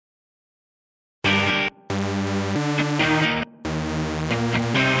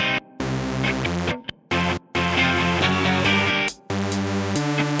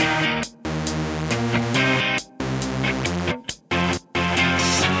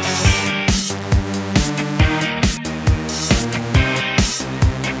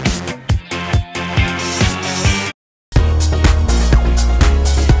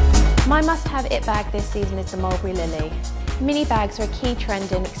favourite bag this season is the Mulberry Lilly. Mini bags are a key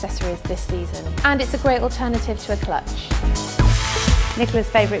trend in accessories this season, and it's a great alternative to a clutch. Nicola's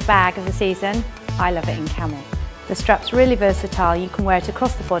favourite bag of the season? I love it in camel. The strap's really versatile, you can wear it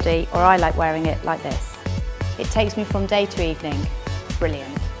across the body, or I like wearing it like this. It takes me from day to evening.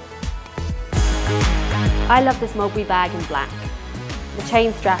 Brilliant. I love this Mulberry bag in black. The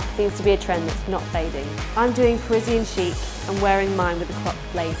chain strap seems to be a trend that's not fading. I'm doing Parisian chic and wearing mine with a cropped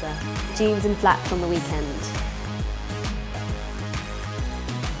blazer. Jeans and flats on the weekend.